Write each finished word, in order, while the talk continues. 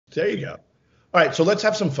There you go. All right, so let's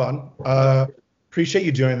have some fun. Appreciate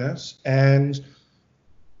you doing this. And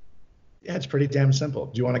yeah, it's pretty damn simple.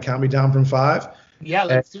 Do you want to count me down from 5? Yeah,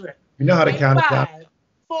 let's do it. You know how to count it down. 5,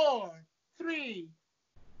 4, 3.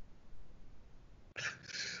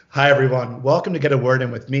 Hi, everyone. Welcome to Get a Word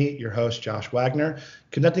In with me, your host, Josh Wagner,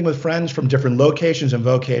 connecting with friends from different locations and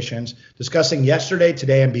vocations, discussing yesterday,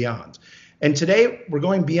 today, and beyond. And today, we're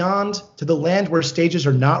going beyond to the land where stages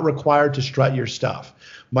are not required to strut your stuff.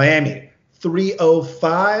 Miami,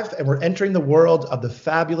 305, and we're entering the world of the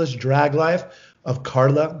fabulous drag life of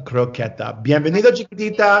Karla Croqueta. Bienvenido,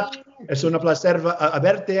 chiquitita. Es un placer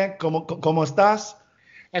verte. ¿Cómo estás?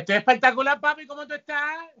 Estoy espectacular, papi. ¿Cómo tú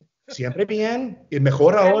estás? Siempre bien. Y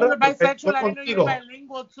mejor ahora. You're bisexual. I know you're Contigo.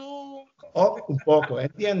 bilingual, too. Oh, un poco.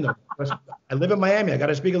 Entiendo. Pues, I live in Miami. I got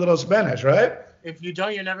to speak a little Spanish, right? If you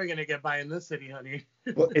don't, you're never going to get by in this city, honey.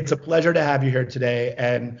 Well, it's a pleasure to have you here today.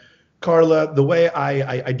 And Karla, the way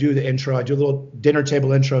I do the intro, I do a little dinner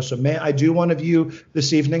table intro. So may I do one of you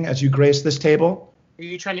this evening as you grace this table? Are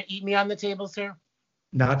you trying to eat me on the table, sir?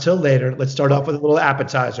 Not till later. Let's start off with a little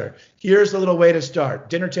appetizer. Here's the little way to start.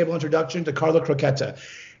 Dinner table introduction to Karla Croqueta,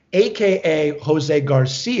 a.k.a. Jose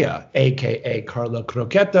Garcia, a.k.a. Karla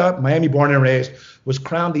Croqueta, Miami born and raised, was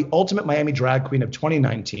crowned the ultimate Miami drag queen of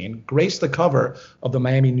 2019, graced the cover of the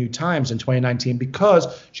Miami New Times in 2019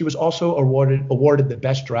 because she was also awarded the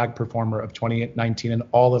best drag performer of 2019 in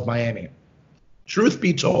all of Miami. Truth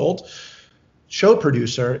be told, show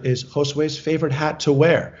producer is Josue's favorite hat to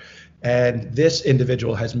wear. And this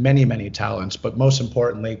individual has many, many talents, but most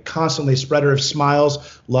importantly, constantly spreader of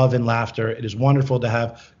smiles, love, and laughter. It is wonderful to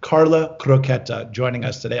have Karla Croqueta joining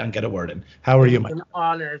us today on Get a Word In. How are you, It's an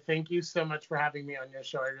honor. Thank you so much for having me on your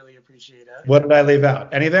show. I really appreciate it. What did I leave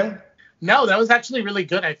out? Anything? No, that was actually really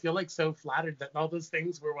good. I feel like so flattered that all those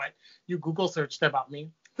things were what you Google searched about me.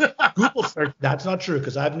 Google search. That's not true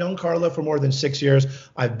because I've known Karla for more than 6 years.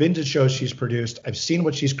 I've been to shows she's produced. I've seen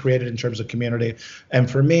what she's created in terms of community. And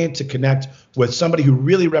for me to connect with somebody who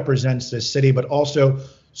really represents this city, but also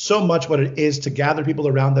so much what it is to gather people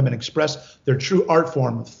around them and express their true art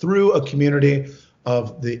form through a community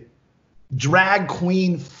of the drag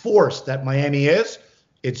queen force that Miami is.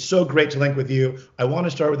 It's so great to link with you. I want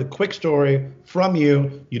to start with a quick story from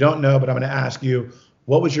you. You don't know, but I'm going to ask you,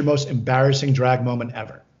 what was your most embarrassing drag moment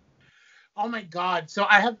ever? Oh my God. So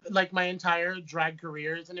I have like my entire drag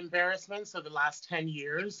career is an embarrassment. So the last 10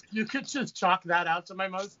 years, you could just chalk that out to my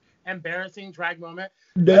most embarrassing drag moment.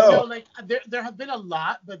 No. Like there have been a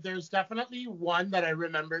lot, but there's definitely one that I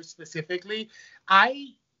remember specifically.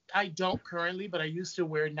 I don't currently, but I used to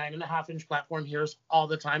wear 9.5-inch platform heels all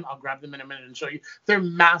the time. I'll grab them in a minute and show you. They're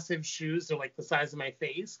massive shoes. They're like the size of my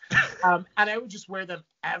face. And I would just wear them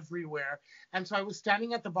everywhere. And so I was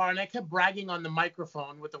standing at the bar and I kept bragging on the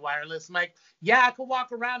microphone with the wireless mic. Yeah, I could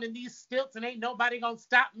walk around in these stilts and ain't nobody gonna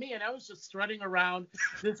stop me. And I was just strutting around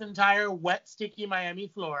this entire wet, sticky Miami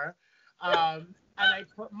floor. And I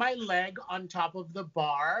put my leg on top of the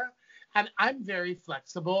bar. And I'm very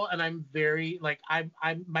flexible and I'm very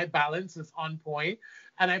I'm my balance is on point.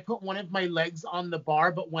 And I put one of my legs on the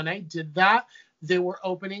bar, but when I did that, they were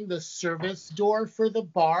opening the service door for the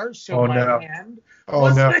bar. So hand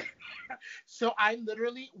was so I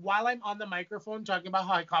literally, while I'm on the microphone talking about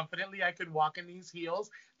how confidently I could walk in these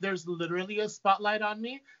heels, there's literally a spotlight on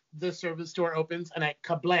me. The service door opens and I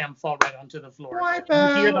kablam fall right onto the floor. You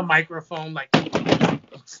hear the microphone like.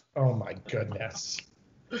 Oh my goodness.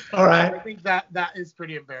 All right. I think that is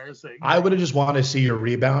pretty embarrassing. I would have just wanted to see your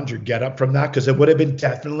rebound, your get up from that, because it would have been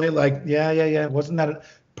definitely like, yeah. Wasn't that a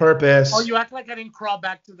purpose? Oh, you act like I didn't crawl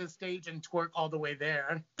back to the stage and twerk all the way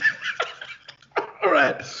there. All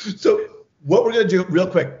right. So what we're going to do real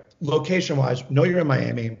quick, location-wise, know you're in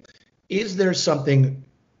Miami. Is there something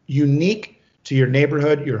unique to your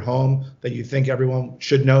neighborhood, your home, that you think everyone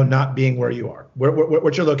should know, not being where you are?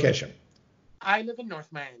 What's your location? I live in North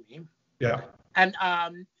Miami. Yeah. And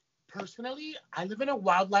personally, I live in a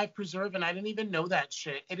wildlife preserve, and I didn't even know that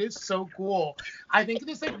shit. It is so cool. I think it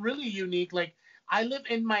is like really unique. Like I live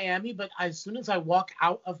in Miami, but as soon as I walk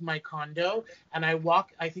out of my condo and I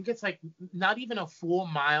walk, I think it's like not even a full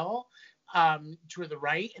mile to the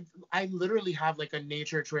right, I literally have like a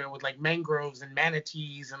nature trail with like mangroves and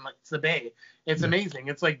manatees and like it's the bay. It's amazing.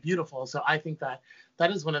 It's like beautiful. So I think that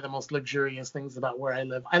is one of the most luxurious things about where I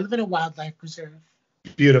live. I live in a wildlife preserve.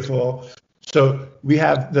 Beautiful. So we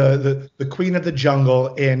have the queen of the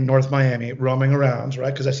jungle in North Miami roaming around,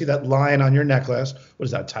 right? Because I see that lion on your necklace. What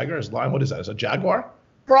is that? Tiger? Is lion? What is that? Is it a jaguar?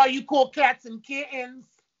 For all you cool cats and kittens.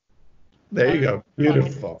 There you go.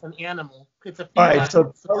 Beautiful. It's an animal. It's a All feline. right,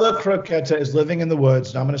 so Karla Croqueta is living in the woods,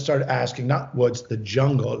 and I'm going to start asking, not woods, the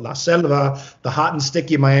jungle, La Selva, the hot and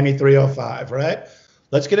sticky Miami 305, right?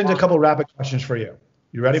 Let's get into a couple rapid questions for you.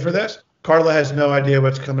 You ready for this? Karla has no idea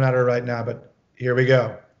what's coming at her right now, but here we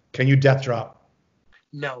go. Can you death drop?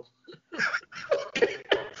 No.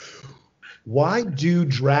 Why do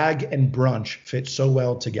drag and brunch fit so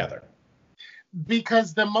well together?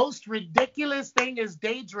 Because the most ridiculous thing is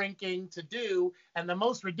day drinking to do, and the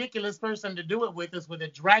most ridiculous person to do it with is with a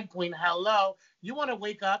drag queen. Hello, you want to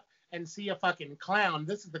wake up and see a fucking clown.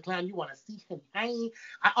 This is the clown you want to see him.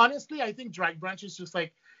 I think drag brunch is just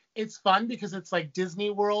like, it's fun because it's like Disney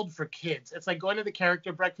World for kids. It's like going to the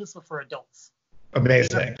character breakfast but for adults.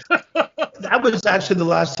 Amazing. That was actually the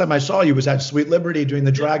last time I saw you was at Sweet Liberty doing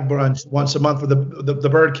the drag brunch once a month with the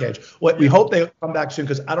birdcage. We hope they come back soon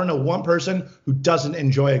because I don't know one person who doesn't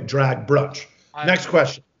enjoy a drag brunch. Next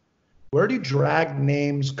question. Where do drag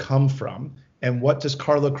names come from and what does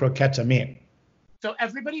Karla Croqueta mean? So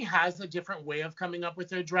everybody has a different way of coming up with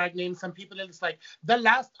their drag name. Some people are just like, the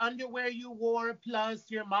last underwear you wore plus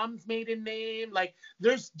your mom's maiden name. Like,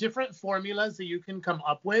 there's different formulas that you can come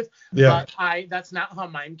up with. Yeah. But that's not how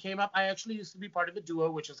mine came up. I actually used to be part of a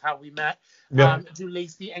duo, which is how we met. Yeah.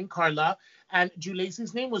 Julacey and Karla. And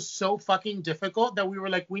Julacey's name was so fucking difficult that we were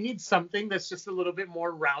like, we need something that's just a little bit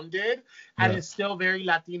more rounded. And it's still very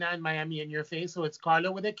Latina and Miami in your face. So it's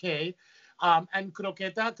Karla with a K. And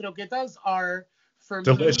croqueta. Croquetas are... for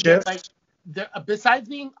delicious. me, like, besides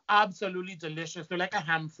being absolutely delicious, they're like a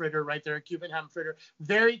ham fritter, right? They're a Cuban ham fritter,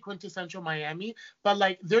 very quintessential Miami. But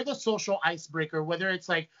like, they're the social icebreaker, whether it's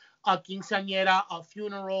like a quinceañera, a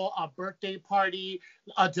funeral, a birthday party,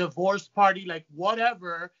 a divorce party, like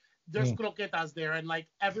whatever. There's croquetas there, and like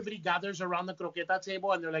everybody gathers around the croqueta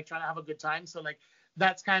table, and they're like trying to have a good time. So like,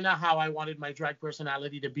 that's kind of how I wanted my drag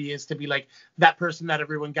personality to be, is to be like that person that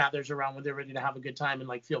everyone gathers around when they're ready to have a good time and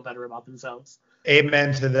like feel better about themselves.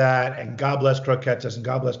 Amen to that. And God bless Croquetas and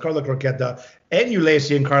God bless Karla Croqueta and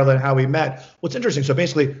Julacey and Karla and how we met. What's interesting, so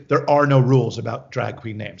basically there are no rules about drag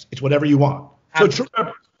queen names. It's whatever you want. So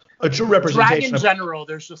a true representation. Drag in general,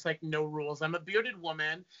 there's just like no rules. I'm a bearded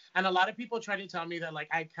woman, and a lot of people try to tell me that like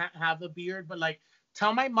I can't have a beard, but like,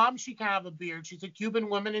 tell my mom she can't have a beard. She's a Cuban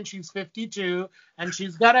woman and she's 52 and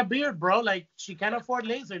she's got a beard, bro. Like, she can't afford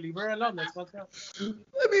laser. Leave her alone. That's fucked up.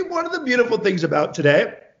 I mean, one of the beautiful things about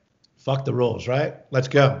today, fuck the rules, right? Let's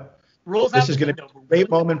go. Rules. This is going to be a great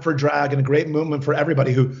moment for drag and a great moment for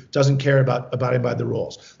everybody who doesn't care about abiding by the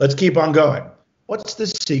rules. Let's keep on going. What's the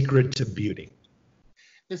secret to beauty?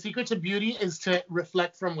 The secret to beauty is to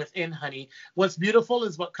reflect from within, honey. What's beautiful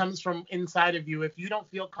is what comes from inside of you. If you don't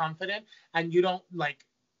feel confident and you don't like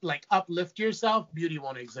uplift yourself, beauty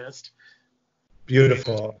won't exist.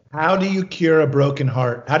 Beautiful. How do you cure a broken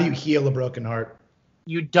heart? How do you heal a broken heart?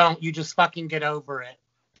 You don't. You just fucking get over it.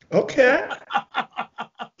 Okay.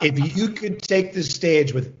 If you could take the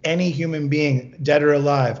stage with any human being, dead or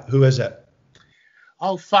alive, who is it?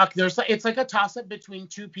 Oh, fuck. It's like a toss-up between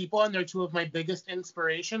two people, and they're two of my biggest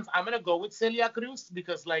inspirations. I'm going to go with Celia Cruz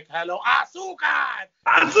because, like, hello, azúcar!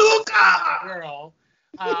 Azúcar! Girl.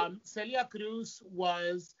 Celia Cruz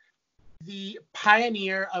was the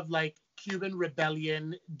pioneer of, like, Cuban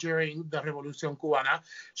rebellion during the Revolución Cubana.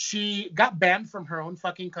 She got banned from her own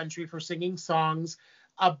fucking country for singing songs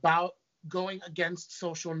about going against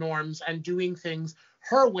social norms and doing things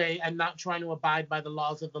her way and not trying to abide by the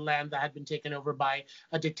laws of the land that had been taken over by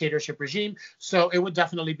a dictatorship regime. So it would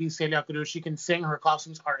definitely be Celia Cruz. She can sing. Her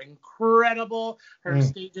costumes are incredible. Her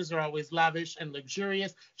stages are always lavish and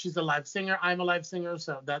luxurious. She's a live singer. I'm a live singer.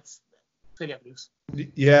 So that's Celia Cruz.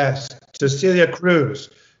 Yes, Celia Cruz.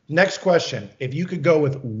 Next question. If you could go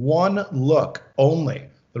with one look only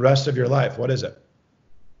the rest of your life, what is it?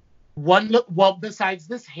 One look, well, besides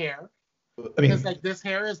this hair, I mean, because like this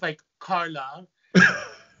hair is like Karla.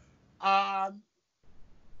 Damn,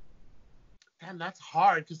 that's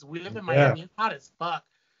hard because we live in Miami. It's hot as fuck.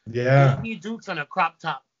 Yeah. Daisy Dukes on a crop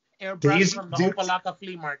top. Airbrush from the Opalaka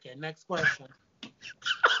flea market. Next question.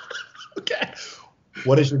 Okay.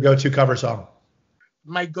 What is your go-to cover song?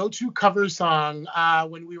 My go-to cover song,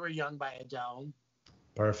 When We Were Young by Adele.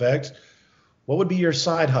 Perfect. What would be your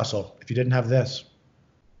side hustle if you didn't have this?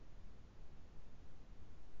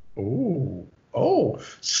 Oh,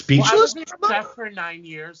 speechless? Well, I was a chef for 9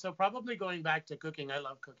 years, so probably going back to cooking. I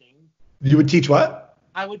love cooking. You would teach what?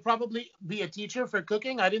 I would probably be a teacher for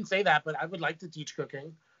cooking. I didn't say that, but I would like to teach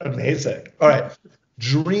cooking. Amazing. All right.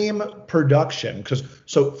 Dream production.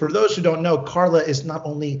 So for those who don't know, Karla is not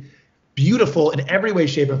only beautiful in every way,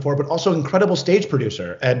 shape, and form, but also incredible stage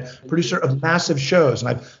producer and producer of massive shows. And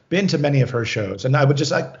I've been to many of her shows. And I would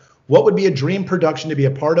just like, What would be a dream production to be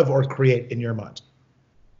a part of or create in your mind?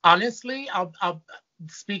 Honestly, I'll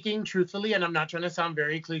speaking truthfully, and I'm not trying to sound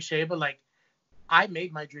very cliche, but like I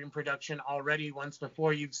made my dream production already once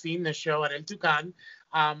before. You've seen the show at El Tucan.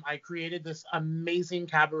 I created this amazing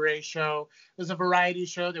cabaret show. It was a variety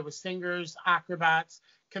show. There was singers, acrobats,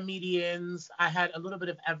 comedians. I had a little bit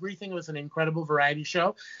of everything. It was an incredible variety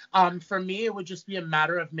show. For me, it would just be a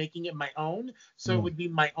matter of making it my own. So it would be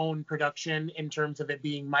my own production in terms of it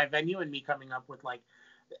being my venue and me coming up with like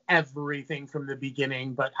everything from the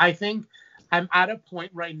beginning. But I think I'm at a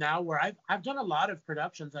point right now where I've done a lot of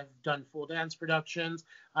productions. I've done full dance productions.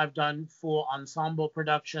 I've done full ensemble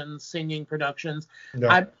productions, singing productions.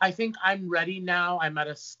 Yeah. I think I'm ready now. I'm at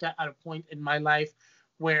a point in my life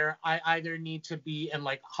where I either need to be in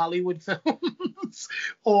like Hollywood films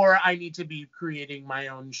or I need to be creating my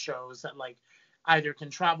own shows that like either can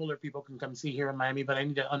travel or people can come see here in Miami. But I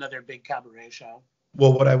need another big cabaret show.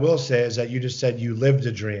 Well, what I will say is that you just said you lived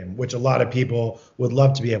a dream, which a lot of people would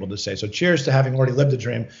love to be able to say. So cheers to having already lived a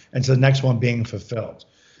dream and to the next one being fulfilled.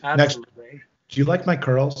 Absolutely. Next, do you like my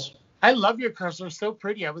curls? I love your curls. They're so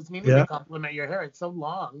pretty. I was meaning to compliment your hair. It's so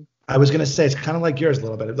long. I was going to say it's kind of like yours a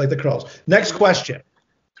little bit, like the curls. Next question.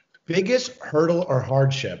 Biggest hurdle or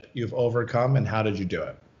hardship you've overcome and how did you do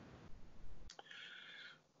it?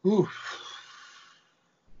 Oof.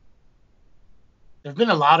 There've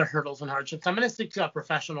been a lot of hurdles and hardships. I'm going to stick to a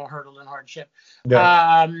professional hurdle and hardship.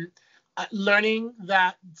 Yeah. Learning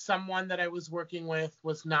that someone that I was working with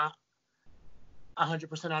was not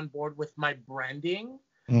 100% on board with my branding.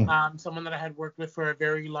 Someone that I had worked with for a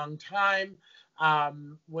very long time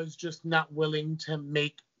was just not willing to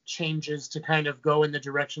make changes to kind of go in the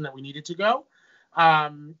direction that we needed to go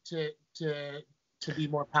to be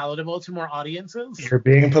more palatable to more audiences. You're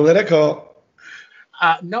being political.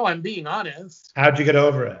 No, I'm being honest. How'd you get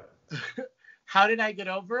over it? How did I get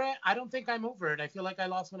over it? I don't think I'm over it. I feel like I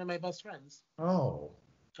lost one of my best friends. Oh.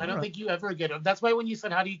 I don't think you ever get over. That's why when you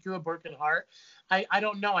said, how do you cure a broken heart? I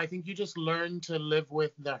don't know. I think you just learn to live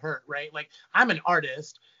with the hurt, right? Like, I'm an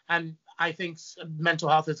artist, and I think mental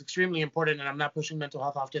health is extremely important, and I'm not pushing mental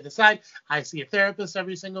health off to the side. I see a therapist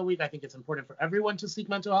every single week. I think it's important for everyone to seek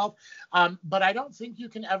mental health. But I don't think you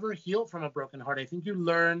can ever heal from a broken heart. I think you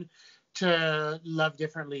learn to love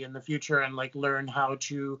differently in the future and like learn how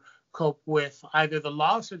to cope with either the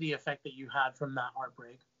loss or the effect that you had from that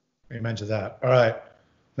heartbreak. Amen to that. All right.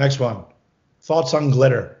 Next one. Thoughts on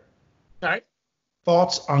glitter. Sorry?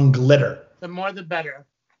 Thoughts on glitter. The more the better.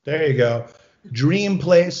 There you go. Dream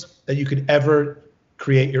place that you could ever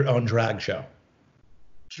create your own drag show.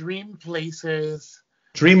 Dream places.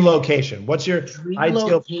 Dream location. What's your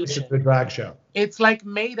ideal place for a drag show? It's like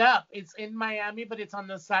made up. It's in Miami, but it's on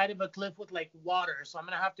the side of a cliff with like water. So I'm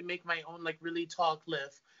going to have to make my own like really tall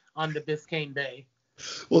cliff on the Biscayne Bay.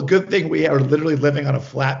 Well, good thing we are literally living on a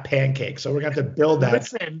flat pancake. So we're going to have to build that.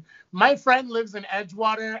 Listen, my friend lives in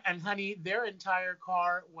Edgewater, and honey, their entire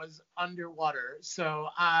car was underwater. So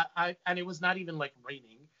and it was not even like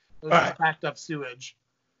raining. It was just packed up sewage.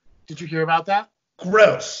 Did you hear about that?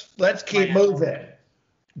 Gross. Let's keep moving.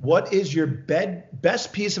 What is your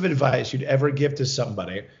best piece of advice you'd ever give to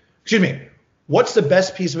somebody? Excuse me. What's the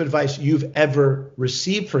best piece of advice you've ever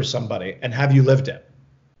received for somebody, and have you lived it?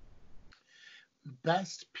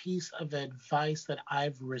 Best piece of advice that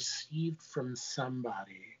I've received from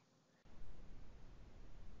somebody.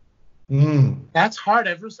 That's hard.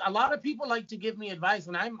 A lot of people like to give me advice,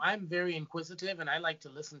 and I'm very inquisitive, and I like to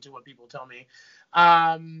listen to what people tell me.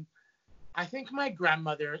 I think my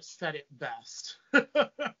grandmother said it best.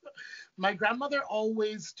 My grandmother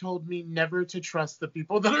always told me never to trust the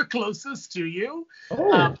people that are closest to you.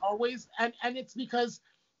 Always, and it's because,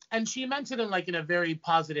 and she meant it in a very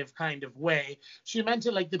positive kind of way. She meant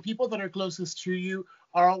it like the people that are closest to you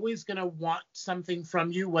are always going to want something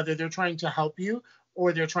from you, whether they're trying to help you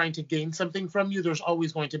or they're trying to gain something from you. There's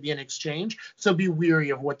always going to be an exchange. So be weary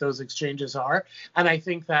of what those exchanges are. And I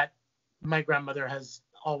think that my grandmother has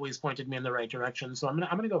always pointed me in the right direction. So I'm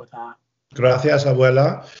gonna go with that. Gracias,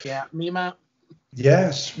 abuela. Yeah, Mima.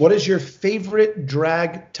 Yes. What is your favorite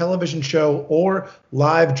drag television show or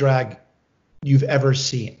live drag you've ever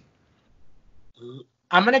seen?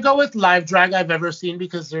 I'm going to go with live drag I've ever seen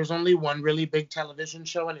because there's only one really big television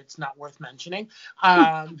show and it's not worth mentioning.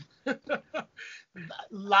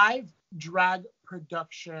 Live drag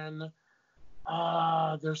production.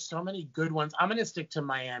 There's so many good ones. I'm going to stick to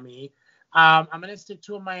Miami. I'm going to stick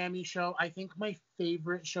to a Miami show. I think my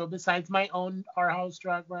favorite show besides my own Our House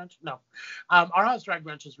Drag Brunch. No. Our House Drag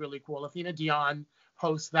Brunch is really cool. Athena Dion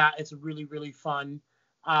hosts that. It's really, really fun.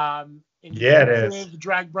 Yeah, it is. inclusive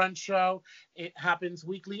drag brunch show. It happens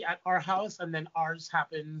weekly at our house, and then ours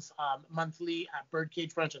happens monthly at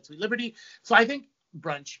Birdcage Brunch at Sweet Liberty. So I think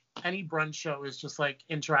any brunch show is just like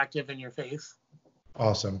interactive in your face.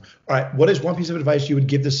 Awesome. All right. What is one piece of advice you would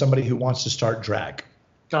give to somebody who wants to start drag?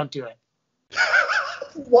 Don't do it.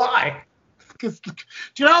 Why? Because do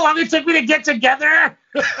you know how long it took me to get together?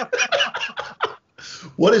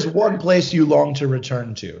 What is one place you long to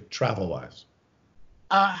return to, travel-wise?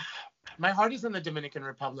 My heart is in the Dominican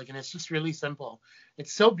Republic, and it's just really simple.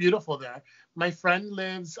 It's so beautiful there. My friend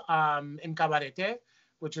lives in Cabarete,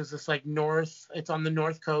 which is this like it's on the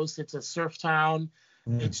north coast. It's a surf town.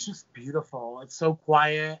 It's just beautiful. It's so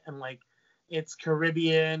quiet, and like it's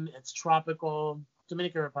Caribbean, it's tropical.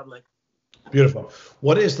 Dominican Republic. Beautiful.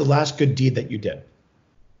 What is the last good deed that you did?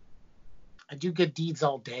 I do good deeds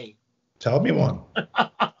all day. Tell me one.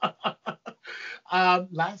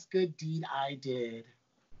 Last good deed I did.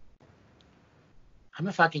 I'm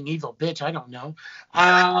a fucking evil bitch. I don't know.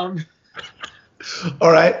 All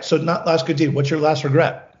right. So not last good deed. What's your last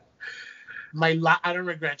regret? I don't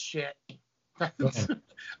regret shit.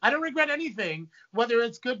 I don't regret anything, whether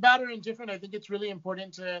it's good, bad, or indifferent. I think it's really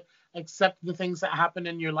important to accept the things that happen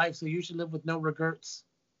in your life. So you should live with no regrets.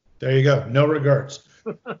 There you go. No regrets.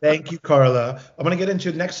 Thank you, Karla. I'm going to get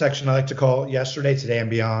into the next section I like to call Yesterday, Today,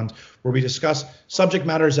 and Beyond, where we discuss subject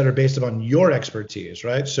matters that are based upon your expertise,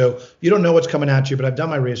 right? So you don't know what's coming at you, but I've done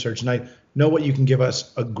my research and I know what you can give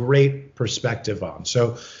us a great perspective on.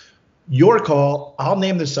 So your call, I'll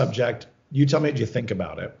name the subject. You tell me what you think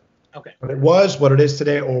about it. Okay. What it was, what it is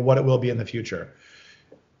today, or what it will be in the future.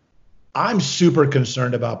 I'm super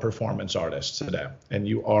concerned about performance artists today, and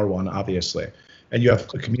you are one, obviously, and you have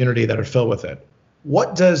a community that are filled with it.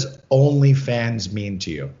 What does OnlyFans mean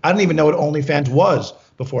to you? I didn't even know what OnlyFans was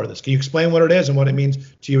before this. Can you explain what it is and what it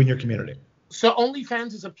means to you and your community? So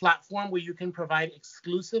OnlyFans is a platform where you can provide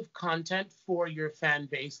exclusive content for your fan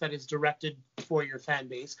base that is directed for your fan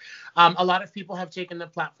base. A lot of people have taken the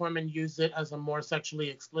platform and used it as a more sexually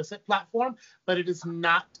explicit platform, but it is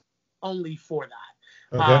not only for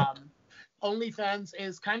that. Okay. OnlyFans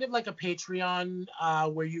is kind of like a Patreon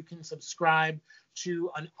where you can subscribe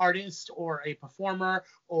to an artist or a performer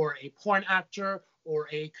or a porn actor or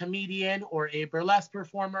a comedian or a burlesque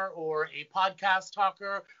performer or a podcast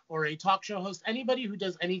talker or a talk show host. Anybody who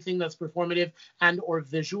does anything that's performative and or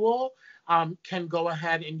visual can go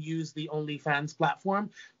ahead and use the OnlyFans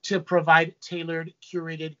platform to provide tailored,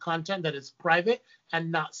 curated content that is private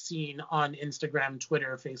and not seen on Instagram,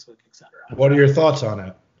 Twitter, Facebook, etc. What are your thoughts on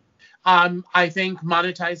it? I think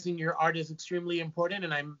monetizing your art is extremely important,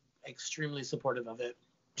 and I'm extremely supportive of it.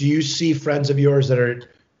 Do you see friends of yours that are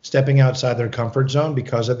stepping outside their comfort zone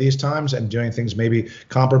because of these times and doing things maybe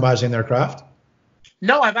compromising their craft?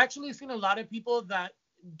 No, I've actually seen a lot of people that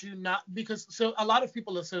do not, so a lot of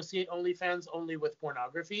people associate OnlyFans only with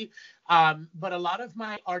pornography. But a lot of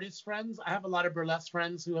my artist friends, I have a lot of burlesque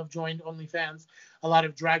friends who have joined OnlyFans, a lot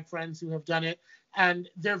of drag friends who have done it. And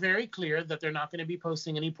they're very clear that they're not going to be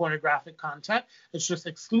posting any pornographic content. It's just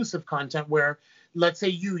exclusive content where, let's say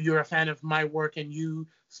you're a fan of my work and you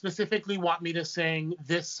specifically want me to sing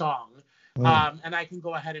this song. And I can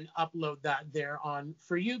go ahead and upload that there on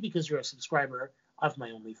for you because you're a subscriber of my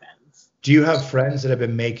OnlyFans. Do you have friends that have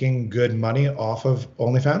been making good money off of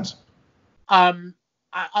OnlyFans?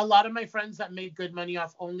 A lot of my friends that made good money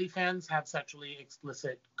off OnlyFans have sexually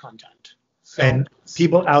explicit content. So, and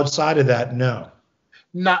people outside of that, no.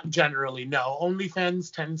 Not generally, no.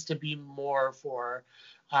 OnlyFans tends to be more for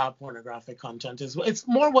pornographic content. It's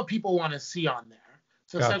more what people want to see on there.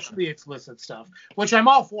 So sexually explicit stuff, which I'm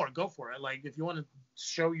all for. Go for it. Like if you want to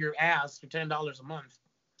show your ass for $10 a month,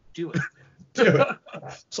 do it. Do it.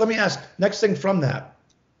 So let me ask, next thing from that,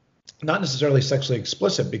 not necessarily sexually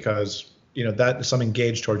explicit because, that is something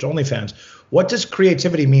gauged towards OnlyFans. What does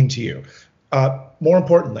creativity mean to you? More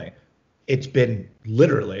importantly, it's been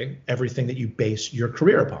literally everything that you base your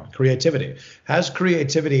career upon, creativity. Has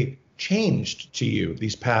creativity changed to you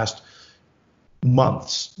these past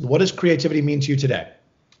months? What does creativity mean to you today?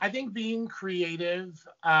 I think being creative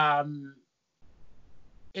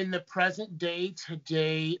in the present day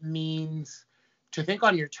today means to think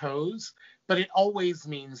on your toes, but it always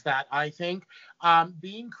means that. I think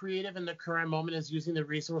being creative in the current moment is using the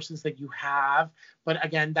resources that you have. But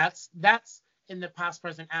again, that's in the past,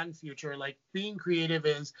 present, and future. Like being creative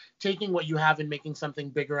is taking what you have and making something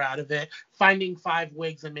bigger out of it, finding 5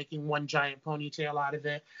 wigs and making one giant ponytail out of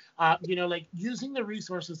it. Like using the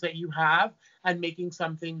resources that you have and making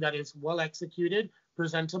something that is well executed,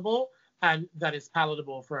 presentable, and that is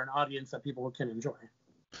palatable for an audience that people can enjoy.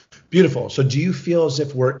 Beautiful. So do you feel as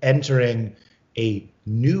if we're entering a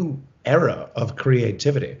new era of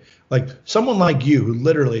creativity. Like someone like you who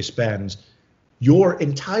literally spends your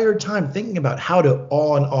entire time thinking about how to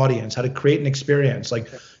awe an audience, how to create an experience. Like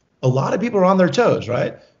a lot of people are on their toes,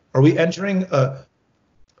 right? Are we entering a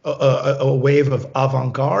wave of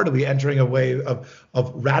avant-garde? Are we entering a wave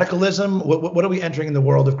of radicalism? What are we entering in the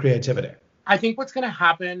world of creativity? I think what's going to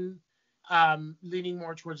happen, leaning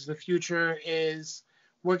more towards the future, is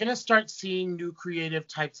we're going to start seeing new creative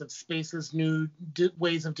types of spaces, new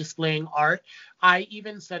ways of displaying art. I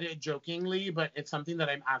even said it jokingly, but it's something that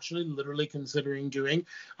I'm actually literally considering doing.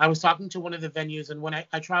 I was talking to one of the venues, and when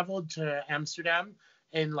I traveled to Amsterdam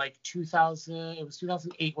in like 2000, it was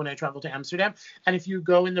 2008 when I traveled to Amsterdam. And if you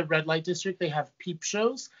go in the red light district, they have peep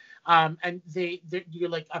shows. And you're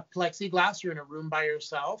like a plexiglass, you're in a room by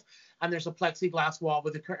yourself, and there's a plexiglass wall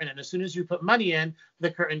with a curtain. And as soon as you put money in,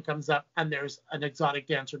 the curtain comes up and there's an exotic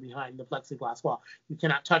dancer behind the plexiglass wall. You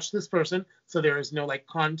cannot touch this person, so there is no like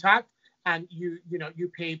contact, and you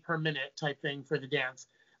pay per minute type thing for the dance.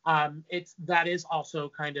 That is also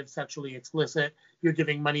kind of sexually explicit. You're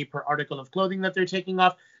giving money per article of clothing that they're taking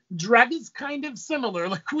off. Drag is kind of similar.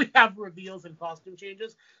 Like we have reveals and costume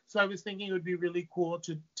changes. So I was thinking it would be really cool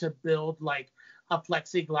to build like a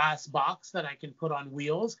plexiglass box that I can put on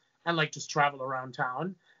wheels and like just travel around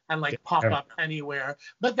town and like pop up anywhere.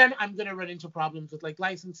 But then I'm gonna run into problems with like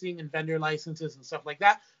licensing and vendor licenses and stuff like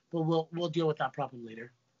that. But we'll deal with that problem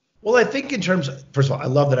later. Well, I think in terms of, first of all, I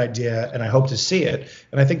love that idea and I hope to see it.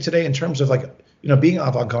 And I think today in terms of like, being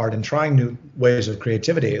avant-garde and trying new ways of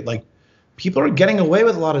creativity, like people are getting away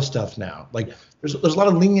with a lot of stuff now. Like there's a lot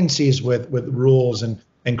of leniencies with rules and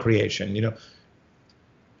creation,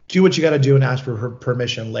 do what you got to do and ask for her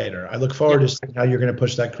permission later. I look forward to seeing how you're going to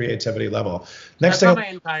push that creativity level. That's how my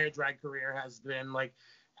entire drag career has been. Like,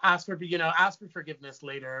 ask for forgiveness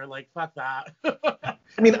later. Like, fuck that.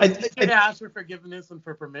 I mean, I ask for forgiveness and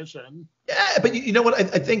for permission. Yeah, but you know what?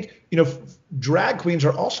 I think drag queens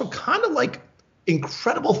are also kind of like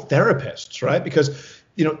incredible therapists, right? Because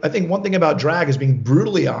I think one thing about drag is being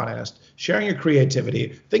brutally honest, sharing your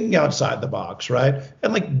creativity, thinking outside the box, right?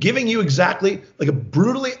 And like giving you exactly like a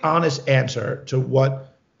brutally honest answer to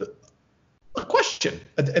what a question.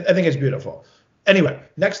 I think it's beautiful. Anyway,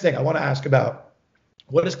 next thing I want to ask about,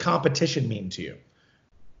 what does competition mean to you?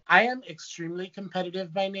 I am extremely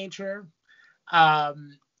competitive by nature.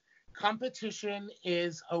 Competition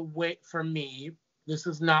is a way for me. This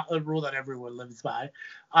is not a rule that everyone lives by.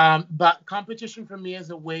 But competition for me is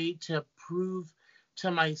a way to prove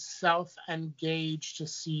to myself and gauge to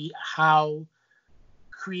see how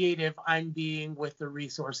creative I'm being with the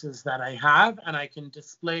resources that I have, and I can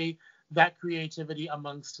display that creativity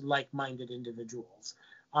amongst like-minded individuals.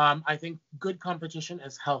 I think good competition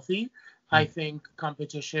is healthy. I think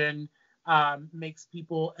competition makes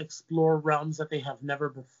people explore realms that they have never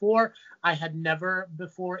before. I had never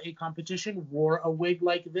before a competition wore a wig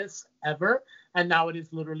like this ever, and now it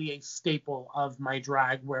is literally a staple of my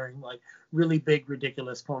drag, wearing like really big,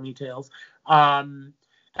 ridiculous ponytails. And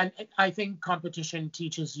I think competition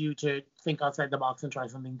teaches you to think outside the box and try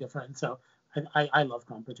something different. So I love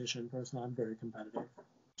competition personally. I'm very competitive.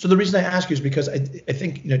 So the reason I ask you is because I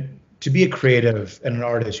think to be a creative and an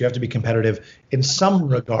artist, you have to be competitive in some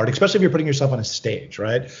regard, especially if you're putting yourself on a stage,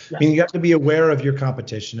 right? Yeah. I mean, you have to be aware of your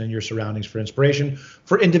competition and your surroundings for inspiration,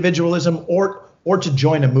 for individualism, or to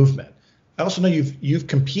join a movement. I also know you've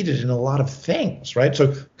competed in a lot of things, right?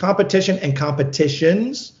 So competition and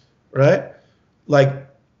competitions, right? Like,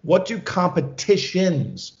 what do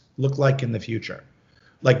competitions look like in the future?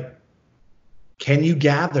 Like, can you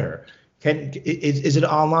gather? Is it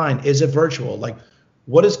online? Is it virtual? Like,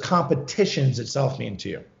 what does competitions itself mean to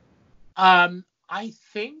you? I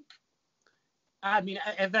think,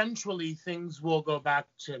 eventually things will go back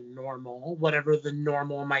to normal, whatever the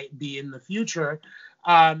normal might be in the future.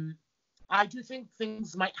 I do think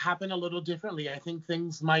things might happen a little differently. I think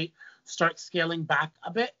things might start scaling back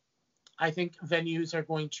a bit. I think venues are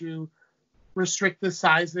going to restrict the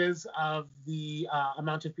sizes of the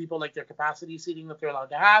amount of people, like their capacity seating that they're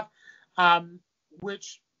allowed to have.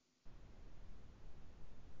 Which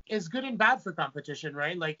is good and bad for competition,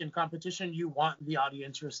 right? Like in competition, you want the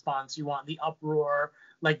audience response, you want the uproar,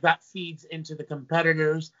 like that feeds into the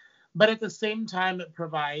competitors. But at the same time, it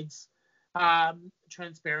provides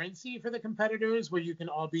transparency for the competitors, where you can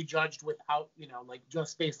all be judged without, like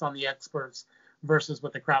just based on the experts versus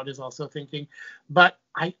what the crowd is also thinking. But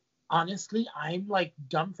I'm like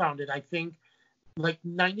dumbfounded. I think like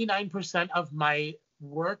 99% of my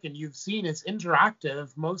work, and you've seen, it's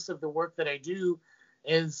interactive. Most of the work that I do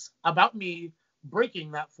is about me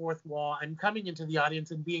breaking that fourth wall and coming into the audience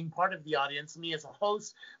and being part of the audience. Me as a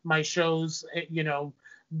host, my shows,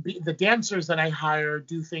 the dancers that I hire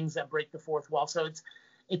do things that break the fourth wall. So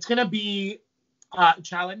it's going to be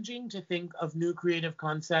challenging to think of new creative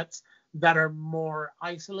concepts that are more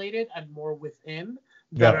isolated and more within,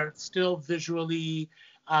 that are still visually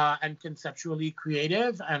and conceptually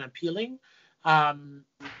creative and appealing.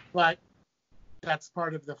 But that's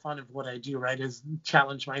part of the fun of what I do, right? Is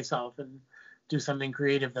challenge myself and do something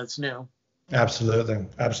creative that's new. Absolutely.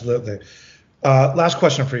 Absolutely. Last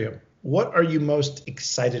question for you. What are you most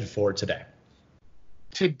excited for today?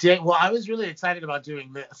 Today, well, I was really excited about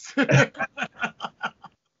doing this.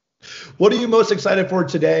 What are you most excited for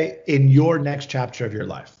today in your next chapter of your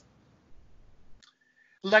life?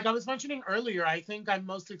 Like I was mentioning earlier, I think I'm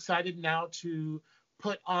most excited now to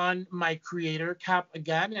put on my creator cap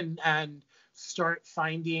again and start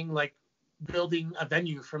finding, like, building a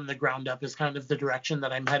venue from the ground up is kind of the direction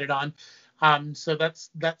that I'm headed on. So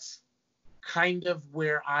that's kind of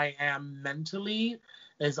where I am mentally,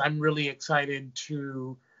 is I'm really excited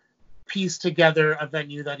to piece together a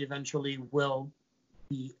venue that eventually will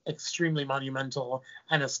be extremely monumental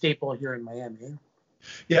and a staple here in Miami.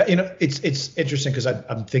 Yeah, it's interesting because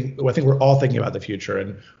I think we're all thinking about the future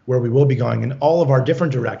and where we will be going in all of our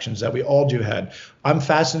different directions that we all do head. I'm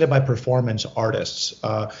fascinated by performance artists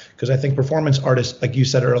because I think performance artists, like you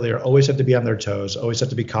said earlier, always have to be on their toes, always have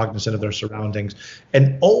to be cognizant of their surroundings,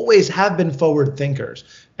 and always have been forward thinkers.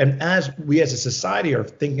 And as we as a society are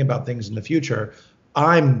thinking about things in the future,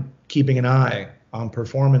 I'm keeping an eye on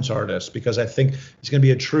performance artists because I think it's going to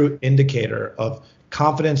be a true indicator of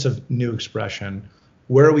confidence, of new expression,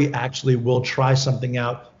 where we actually will try something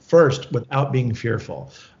out first without being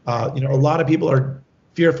fearful. A lot of people are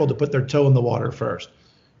fearful to put their toe in the water first.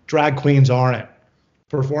 Drag queens aren't.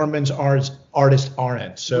 Performance artists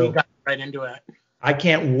aren't. So we got right into it. I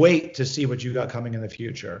can't wait to see what you got coming in the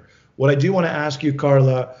future. What I do want to ask you,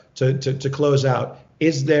 Karla, to close out,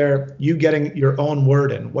 is there you getting your own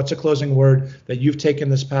word in? What's a closing word that you've taken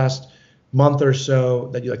this past month or so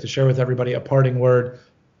that you'd like to share with everybody? A parting word.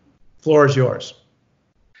 Floor is yours.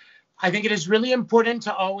 I think it is really important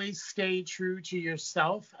to always stay true to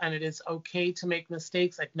yourself, and it is okay to make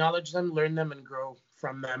mistakes, acknowledge them, learn them, and grow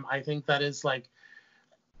from them. I think that is, like,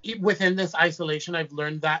 within this isolation, I've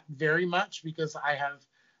learned that very much because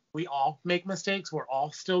we all make mistakes. We're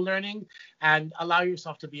all still learning, and allow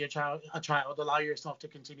yourself to be a child, allow yourself to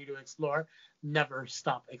continue to explore. Never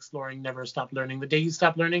stop exploring, never stop learning. The day you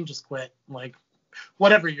stop learning, just quit. Like,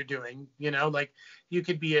 whatever you're doing, like, you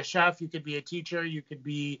could be a chef, you could be a teacher, you could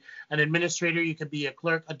be an administrator, you could be a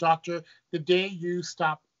clerk, a doctor. The day you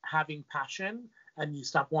stop having passion and you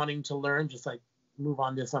stop wanting to learn, just, like, move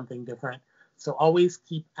on to something different. So always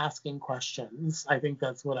keep asking questions. I think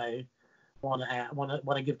that's what I want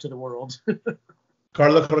to give to the world.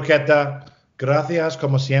 Karla Croqueta, gracias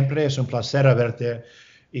como siempre. Es un placer verte.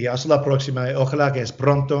 Y hasta la próxima. Ojalá que es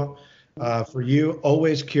pronto. For you,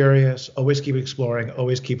 always curious, always keep exploring,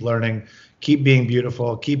 always keep learning, keep being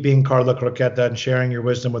beautiful, keep being Karla Croqueta and sharing your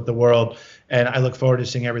wisdom with the world. And I look forward to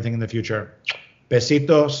seeing everything in the future.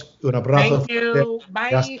 Besitos, un abrazo. Thank you.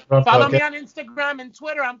 Bye. Follow me on Instagram and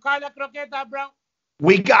Twitter. I'm Karla Croqueta, bro.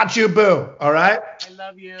 We got you, boo. All right? I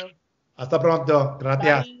love you. Hasta pronto.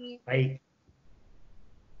 Gracias. Bye. Bye.